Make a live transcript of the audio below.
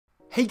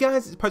Hey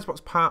guys, it's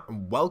postboxpat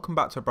and welcome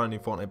back to a brand new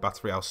Fortnite Battle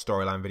Royale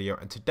storyline video,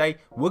 and today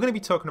we're going to be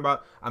talking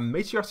about a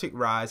meteoric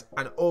rise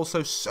and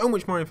also so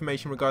much more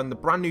information regarding the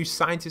brand new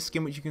scientist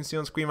skin which you can see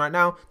on screen right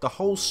now, the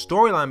whole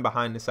storyline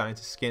behind the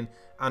scientist skin,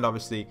 and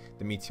obviously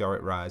the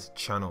meteoric rise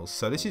channels.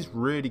 So this is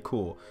really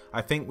cool.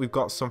 I think we've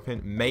got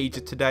something major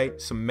today,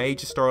 some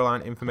major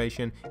storyline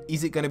information.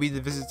 Is it going to be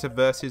the visitor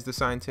versus the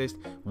scientist?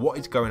 What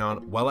is going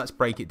on? Well, let's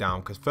break it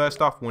down, because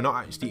first off, we're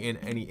not actually in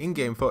any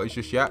in-game footage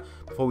just yet.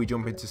 Before we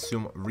jump into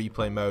some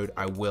replay mode,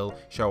 I will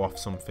show off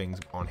some things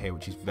on here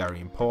which is very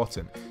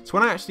important. So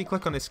when I actually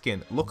click on his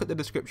skin, look at the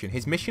description.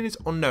 His mission is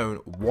unknown,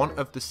 one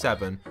of the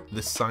 7,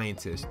 the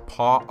scientist,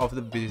 part of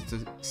the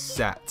visitor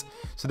set.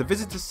 So the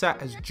visitor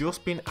set has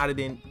just been added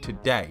in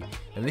today,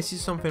 and this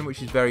is something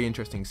which is very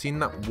interesting, seeing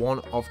that one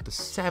of the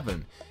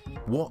 7.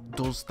 What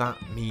does that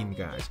mean,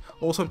 guys?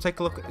 Also, take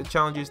a look at the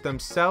challenges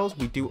themselves.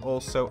 We do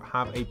also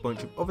have a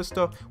bunch of other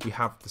stuff. We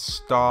have the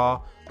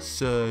star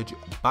surge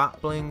bat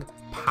bling,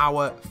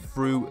 power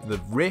through the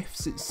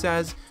rifts, it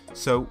says.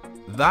 So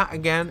that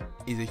again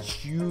is a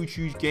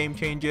huge game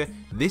changer.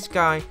 This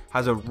guy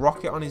has a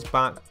rocket on his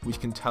back which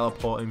can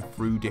teleport him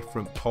through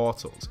different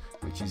portals,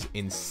 which is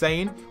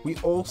insane. We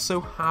also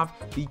have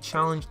the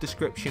challenge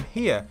description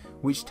here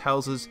which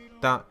tells us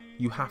that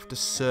you have to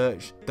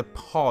search the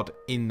pod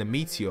in the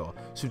meteor.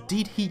 So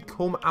did he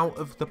come out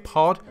of the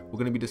pod? We're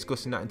going to be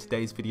discussing that in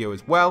today's video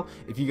as well.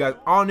 If you guys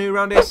are new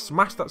around here,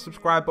 smash that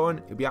subscribe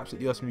button. It'd be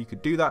absolutely awesome if you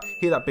could do that.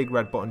 Hit that big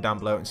red button down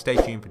below and stay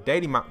tuned for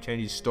daily map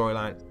changes,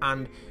 storyline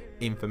and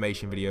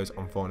information videos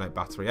on Fortnite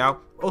Battle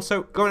Royale.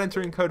 Also, go and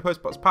enter in code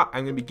postboxpat.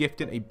 I'm going to be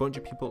gifting a bunch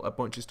of people a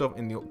bunch of stuff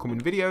in the upcoming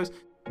videos.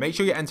 Make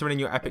sure you're entering in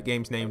your Epic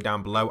Games name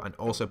down below and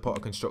also put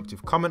a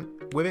constructive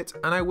comment with it.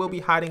 And I will be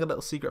hiding a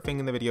little secret thing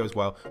in the video as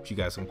well, which you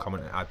guys can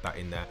comment and add that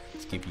in there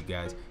to give you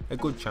guys a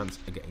good chance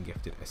of getting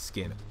gifted a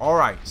skin.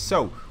 Alright,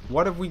 so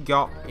what have we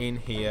got in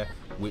here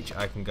which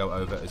I can go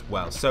over as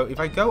well? So if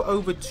I go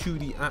over to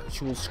the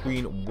actual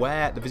screen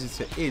where the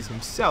visitor is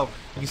himself,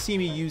 you can see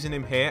me using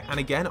him here, and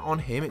again on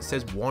him it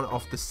says one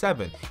of the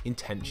 7,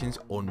 intentions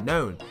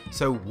unknown.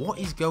 So what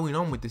is going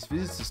on with this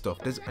visitor stuff?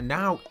 There's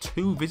now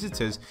 2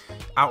 visitors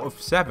out of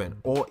 7,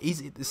 or is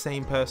it the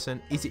same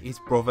person? Is it his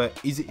brother?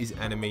 Is it his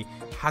enemy?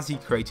 Has he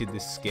created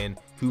this skin?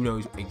 Who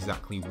knows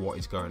exactly what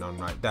is going on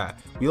right there.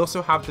 We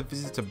also have the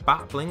visitor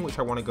bat bling, which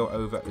I want to go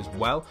over as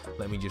well.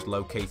 Let me just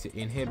locate it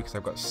in here because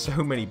I've got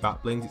so many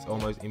bat blings, it's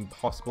almost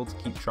impossible to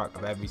keep track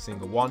of every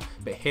single one.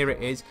 But here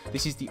it is.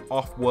 This is the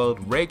off-world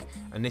rig,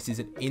 and this is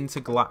an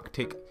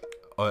intergalactic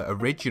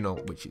original,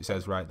 which it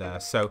says right there.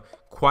 So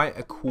quite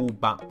a cool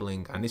bat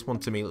bling, and this one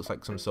to me looks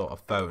like some sort of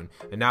phone.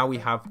 And now we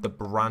have the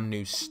brand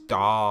new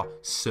star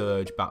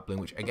surge bat bling,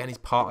 which again is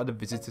part of the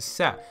visitor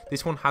set.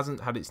 This one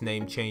hasn't had its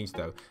name changed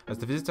though. Has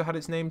the visitor had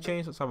its name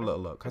changed? Let's have a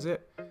little look. Has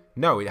it?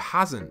 No, it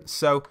hasn't.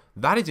 So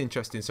that is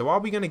interesting. So are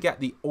we going to get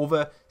the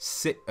other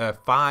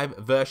 5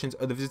 versions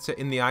of the visitor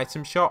in the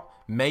item shop?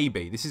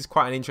 Maybe. This is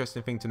quite an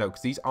interesting thing to know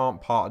because these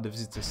aren't part of the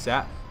visitor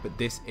set, but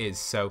this is.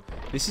 So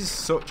this is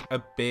such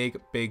a big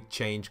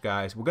change,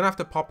 guys. We're going to have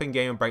to pop in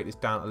game and break this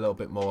down a little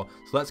bit more.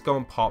 So let's go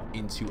and pop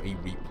into a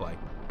replay.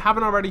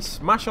 Haven't already,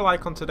 smash a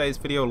like on today's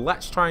video.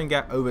 Let's try and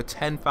get over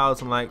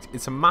 10,000 likes.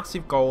 It's a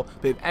massive goal,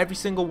 but if every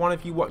single one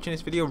of you watching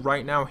this video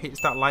right now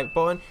hits that like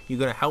button, you're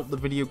going to help the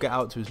video get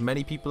out to as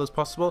many people as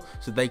possible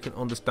so they can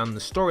understand the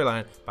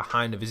storyline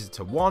behind the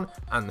visitor 1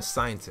 and the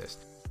scientist.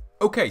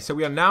 Okay, so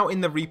we are now in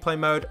the replay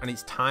mode, and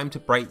it's time to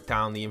break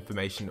down the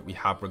information that we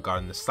have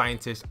regarding the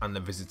scientist and the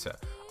visitor.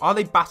 Are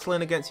they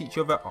battling against each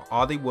other, or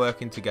are they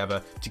working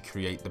together to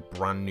create the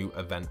brand new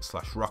event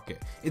 /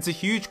 rocket? It's a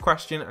huge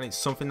question, and it's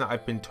something that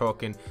I've been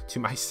talking to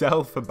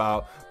myself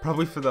about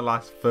probably for the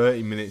last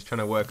 30 minutes, trying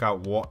to work out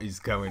what is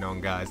going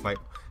on, guys. Like,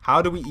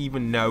 how do we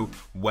even know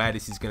where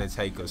this is going to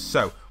take us?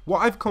 So what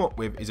I've come up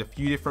with is a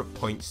few different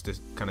points to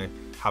kind of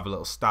have a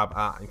little stab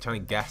at and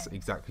trying to guess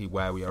exactly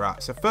where we are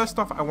at. So first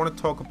off, I want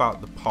to talk about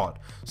the pod.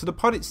 So the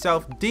pod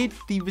itself, did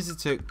the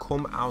visitor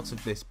come out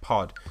of this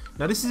pod?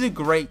 Now this is a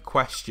great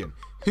question.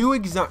 Who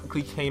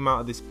exactly came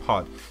out of this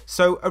pod?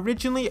 So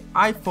originally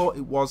I thought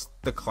it was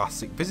the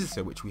classic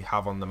visitor which we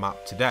have on the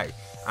map today,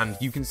 and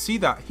you can see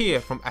that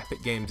here from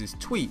Epic Games'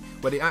 tweet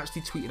where they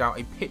actually tweeted out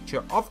a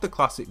picture of the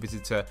classic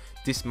visitor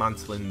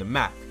dismantling the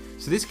mech.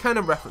 So this kind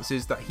of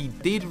references that he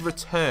did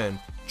return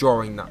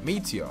during that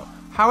meteor.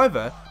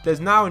 However, there's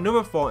now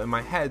another thought in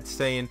my head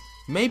saying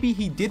maybe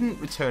he didn't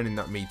return in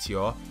that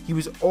meteor. He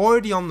was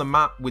already on the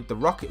map with the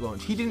rocket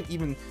launch. He didn't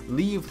even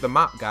leave the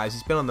map, guys.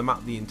 He's been on the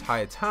map the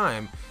entire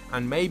time,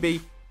 and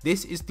maybe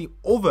this is the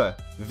other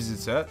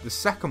visitor, the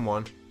second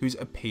one, who's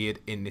appeared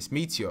in this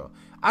meteor.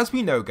 As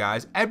we know,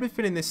 guys,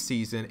 everything in this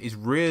season is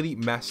really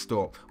messed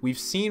up. We've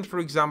seen, for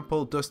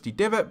example, Dusty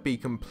Divot be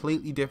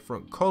completely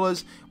different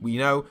colours. We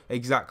know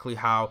exactly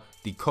how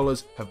the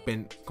colours have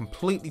been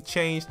completely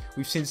changed.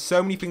 We've seen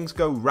so many things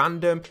go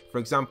random. For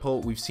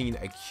example, we've seen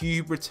a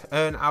cube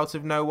return out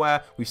of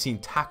nowhere. We've seen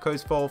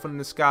tacos fall from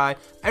the sky.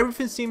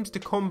 Everything seems to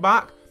come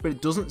back, but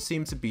it doesn't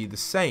seem to be the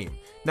same.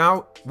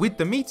 Now, with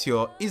the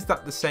meteor, is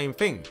that the same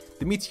thing?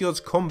 The meteors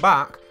come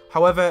back.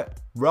 However,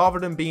 rather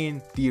than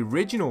being the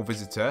original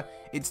visitor,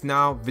 it's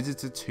now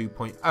visitor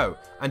 2.0.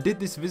 And did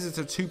this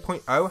visitor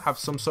 2.0 have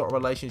some sort of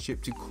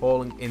relationship to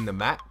calling in the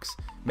mechs?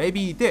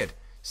 Maybe he did.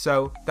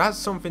 So that's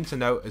something to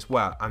note as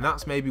well, and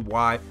that's maybe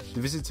why the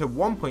visitor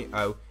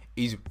 1.0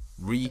 is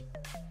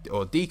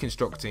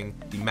deconstructing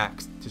the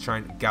mechs to try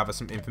and gather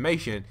some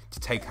information to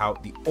take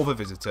out the other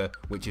visitor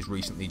which has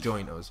recently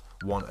joined us,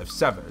 1 of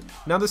 7.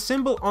 Now the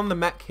symbol on the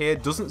mech here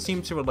doesn't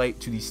seem to relate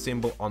to the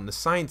symbol on the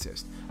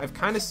scientist. I've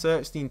kind of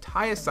searched the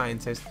entire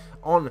scientist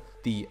on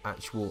the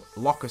actual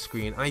locker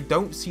screen and I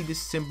don't see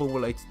this symbol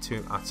related to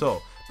him at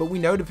all. But we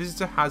know the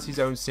visitor has his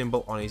own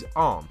symbol on his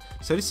arm.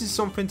 So this is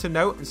something to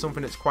note and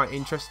something that's quite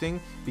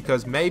interesting,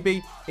 because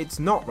maybe it's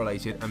not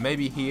related and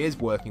maybe he is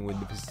working with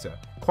the visitor.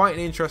 Quite an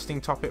interesting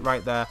topic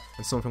right there,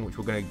 and something which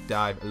we're going to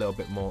dive a little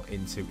bit more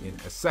into in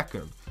a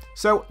second.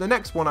 So the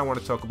next one I want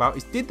to talk about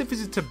is, did the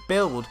visitor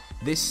build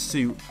this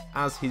suit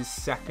as his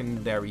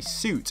secondary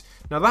suit?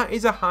 Now that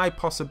is a high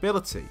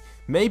possibility.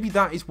 Maybe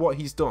that is what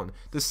he's done.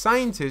 The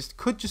scientist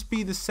could just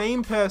be the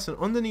same person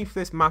underneath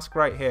this mask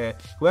right here.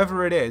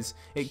 Whoever it is,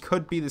 it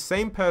could be the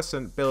same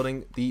person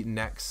building the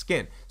next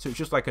skin. So it's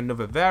just like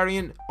another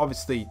variant.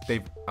 Obviously,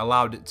 they've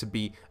allowed it to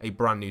be a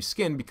brand new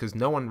skin because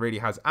no one really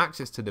has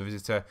access to the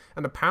visitor.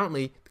 And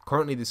apparently,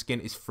 currently the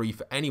skin is free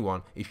for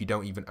anyone if you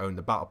don't even own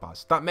the battle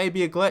pass. That may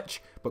be a glitch,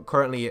 but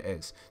currently it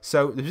is.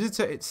 So the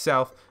visitor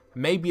itself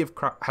maybe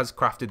has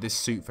crafted this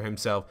suit for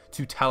himself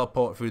to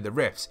teleport through the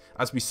rifts.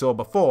 As we saw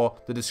before,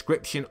 the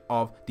description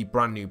of the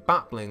brand new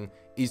Batbling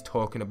is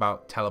talking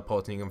about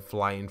teleporting and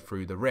flying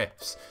through the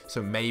rifts.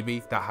 So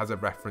maybe that has a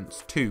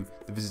reference to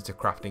the visitor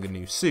crafting a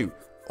new suit.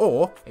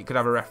 Or it could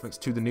have a reference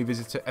to the new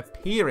visitor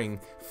appearing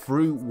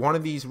through one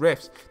of these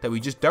rifts that we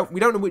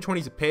don't know which one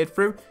he's appeared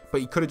through,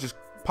 but he could have just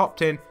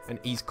popped in and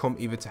he's come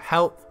either to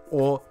help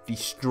or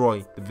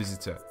destroy the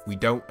visitor. We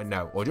don't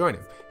know, or join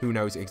him. Who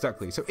knows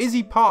exactly? So is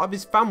he part of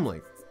his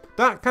family?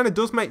 That kind of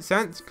does make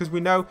sense, because we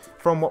know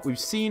from what we've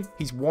seen,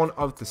 he's 1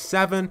 of the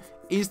 7.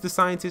 Is the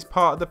scientist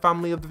part of the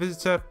family of the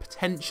visitor?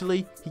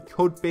 Potentially, he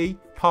could be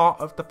part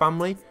of the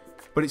family,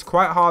 but it's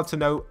quite hard to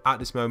know at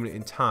this moment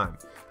in time.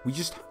 We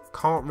just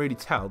can't really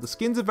tell. The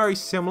skins are very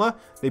similar.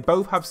 They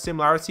both have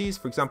similarities.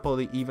 For example,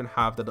 they even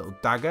have the little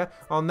dagger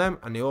on them,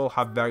 and they all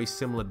have very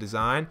similar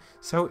design.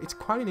 So it's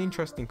quite an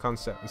interesting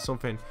concept and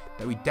something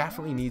that we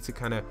definitely need to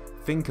kind of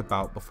think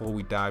about before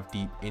we dive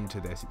deep into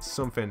this. It's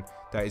something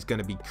that is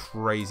going to be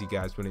crazy,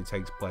 guys, when it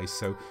takes place.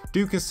 So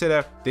do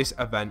consider this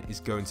event is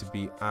going to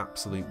be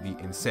absolutely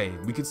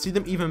insane. We could see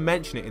them even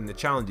mention it in the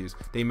challenges.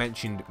 They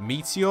mentioned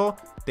Meteor,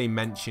 they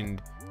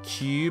mentioned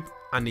Cube,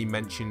 and they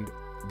mentioned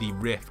the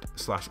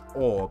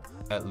rift/orb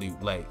at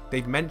Loot Lake.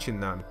 They've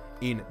mentioned them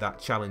in that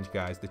challenge,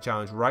 guys. The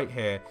challenge right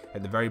here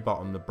at the very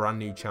bottom, the brand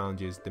new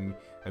challenges, the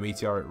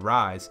Meteoric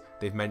Rise,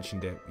 they've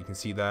mentioned it. You can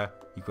see there,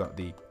 you've got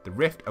the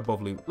rift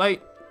above Loot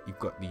Lake, you've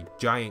got the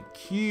giant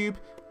cube,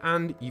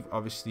 and you've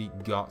obviously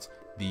got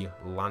the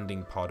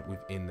landing pod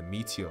within the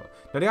meteor.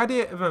 Now the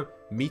idea of a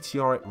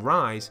meteoric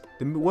rise,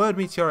 the word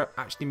meteoric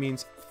actually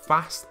means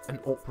fast and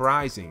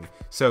uprising.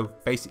 So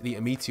basically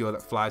a meteor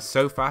that flies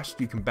so fast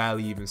you can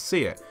barely even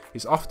see it.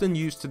 It's often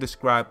used to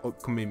describe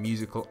upcoming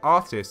musical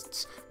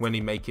artists when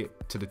they make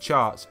it to the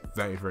charts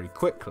very, very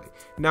quickly.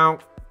 Now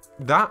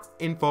that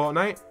in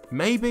Fortnite,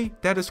 maybe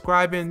they're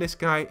describing this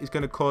guy is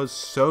going to cause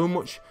so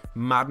much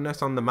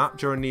madness on the map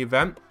during the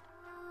event.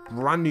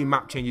 Brand new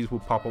map changes will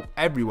pop up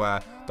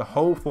everywhere. The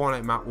whole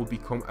Fortnite map will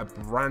become a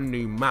brand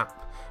new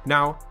map.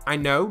 Now, I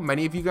know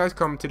many of you guys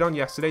commented on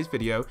yesterday's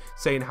video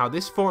saying how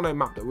this Fortnite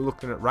map that we're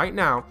looking at right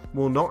now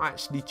will not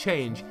actually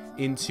change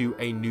into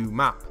a new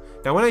map.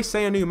 Now, when I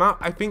say a new map,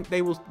 I think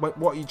they will.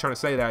 What you're trying to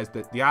say there is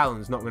that the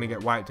island's not going to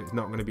get wiped. It's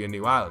not going to be a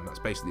new island. That's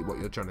basically what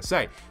you're trying to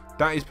say.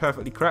 That is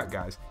perfectly correct,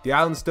 guys. The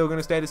island's still going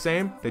to stay the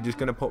same. They're just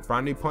going to put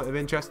brand new point of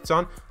interests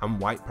on and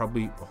wipe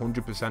probably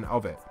 100%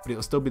 of it. But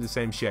it'll still be the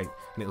same shape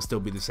and it'll still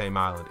be the same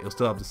island. It'll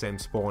still have the same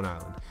spawn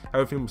island.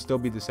 Everything will still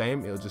be the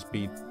same. It'll just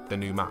be the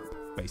new map,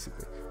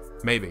 basically.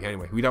 Maybe,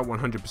 anyway. We don't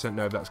 100%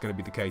 know if that's going to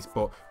be the case,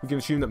 but we can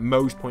assume that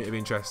most point of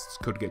interests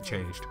could get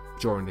changed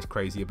during this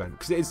crazy event.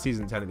 Because it is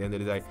Season 10 at the end of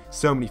the day.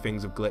 So many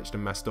things have glitched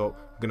and messed up.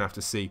 We're going to have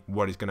to see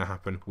what is going to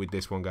happen with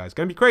this one, guys. It's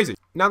going to be crazy.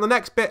 Now, the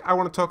next bit I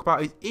want to talk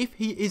about is, if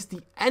he is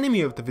the enemy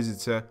of the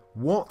visitor,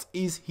 what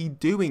is he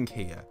doing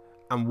here?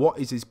 And what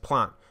is his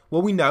plan?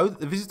 Well, we know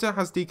that the visitor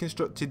has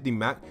deconstructed the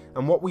mech,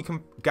 and what we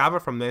can gather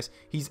from this,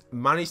 he's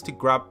managed to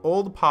grab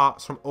all the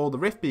parts from all the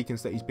rift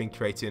beacons that he's been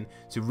creating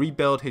to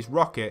rebuild his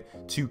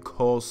rocket to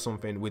cause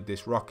something with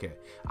this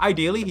rocket.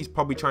 Ideally, he's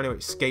probably trying to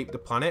escape the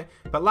planet,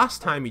 but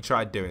last time he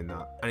tried doing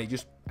that, and it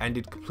just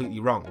ended completely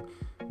wrong.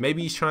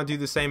 Maybe he's trying to do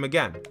the same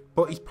again,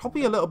 but he's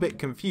probably a little bit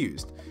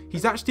confused.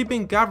 He's actually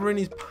been gathering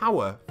his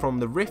power from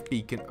the rift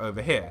beacon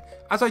over here.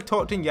 As I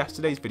talked in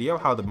yesterday's video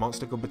how the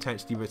monster could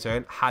potentially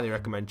return, highly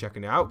recommend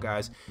checking it out,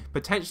 guys.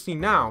 Potentially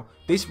now,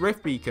 this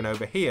rift beacon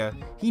over here,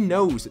 he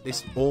knows that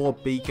this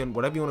orb beacon,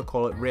 whatever you want to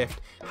call it, rift,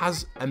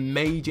 has a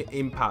major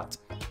impact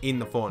in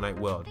the Fortnite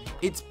world.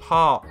 It's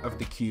part of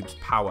the cube's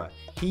power.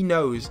 He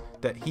knows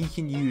that he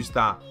can use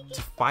that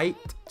to fight,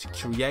 to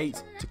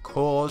create, to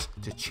cause,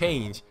 to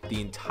change the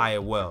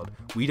entire world.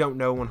 We don't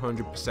know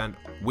 100%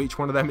 which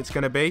one of them it's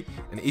going to be,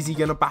 and is he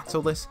going to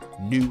battle this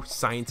new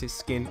scientist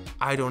skin?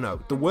 I don't know.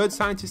 The word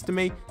scientist to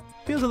me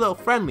feels a little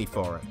friendly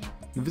for it.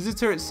 The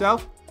visitor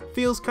itself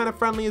feels kind of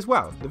friendly as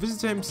well. The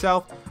visitor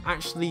himself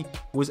actually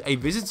was a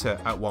visitor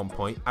at one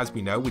point, as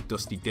we know, with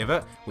Dusty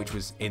Divot, which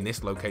was in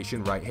this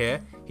location right here.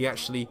 He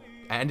actually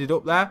ended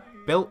up there,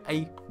 built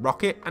a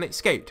rocket and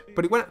escaped,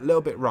 but it went a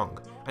little bit wrong.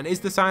 And is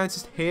the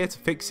scientist here to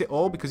fix it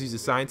all because he's a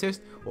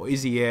scientist, or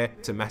is he here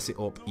to mess it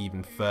up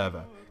even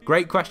further?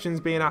 Great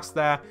questions being asked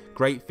there,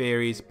 great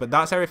theories, but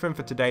that's everything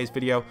for today's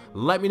video.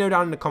 Let me know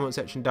down in the comment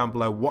section down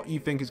below what you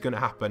think is going to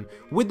happen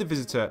with the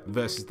visitor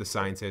versus the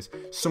scientist.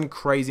 Some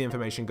crazy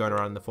information going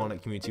around in the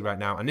Fortnite community right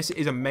now, and this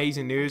is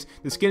amazing news.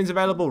 The skin is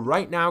available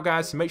right now,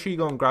 guys, so make sure you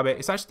go and grab it.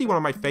 It's actually one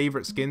of my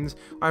favorite skins.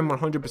 I'm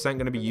 100%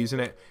 going to be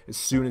using it as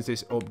soon as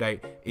this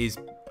update is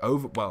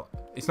over. Well,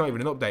 it's not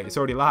even an update, it's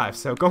already live,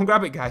 so go and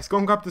grab it, guys. Go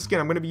and grab the skin.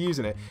 I'm going to be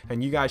using it,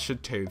 and you guys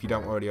should too. If you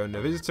don't already own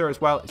the visitor as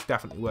well, it's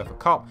definitely worth a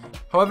cop.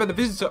 However, the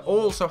visitor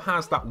also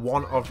has that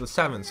 1 of the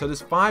 7, so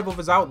there's 5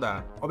 others out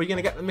there. Are we going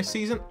to get them this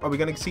season? Are we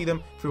going to see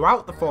them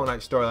throughout the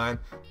Fortnite storyline,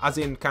 as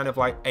in kind of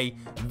like a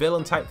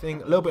villain type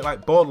thing? A little bit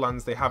like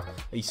Borderlands, they have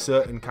a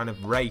certain kind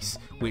of race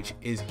which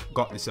is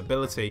got this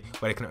ability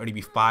where there can only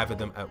be 5 of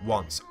them at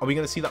once. Are we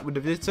going to see that with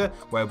the visitor,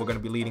 where we're going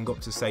to be leading up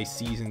to, say,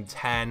 season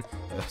 10?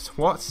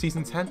 What?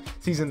 Season 10?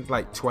 Season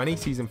like 20,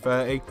 season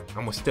 30,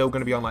 and we're still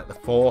going to be on like the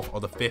 4th or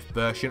the 5th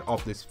version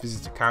of this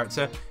visitor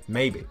character?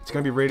 Maybe. It's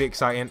going to be really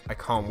exciting. I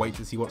can't wait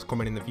to see what's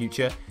coming in the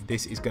future.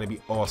 This is going to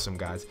be awesome,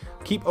 guys.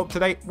 Keep up to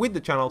date with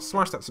the channel,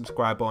 smash that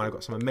subscribe button. I've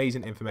got some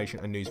amazing information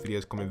and news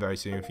videos coming very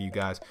soon for you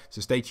guys,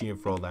 so stay tuned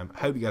for all them.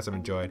 I hope you guys have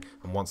enjoyed,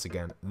 and once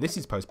again, this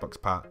is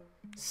postboxpat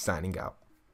signing out.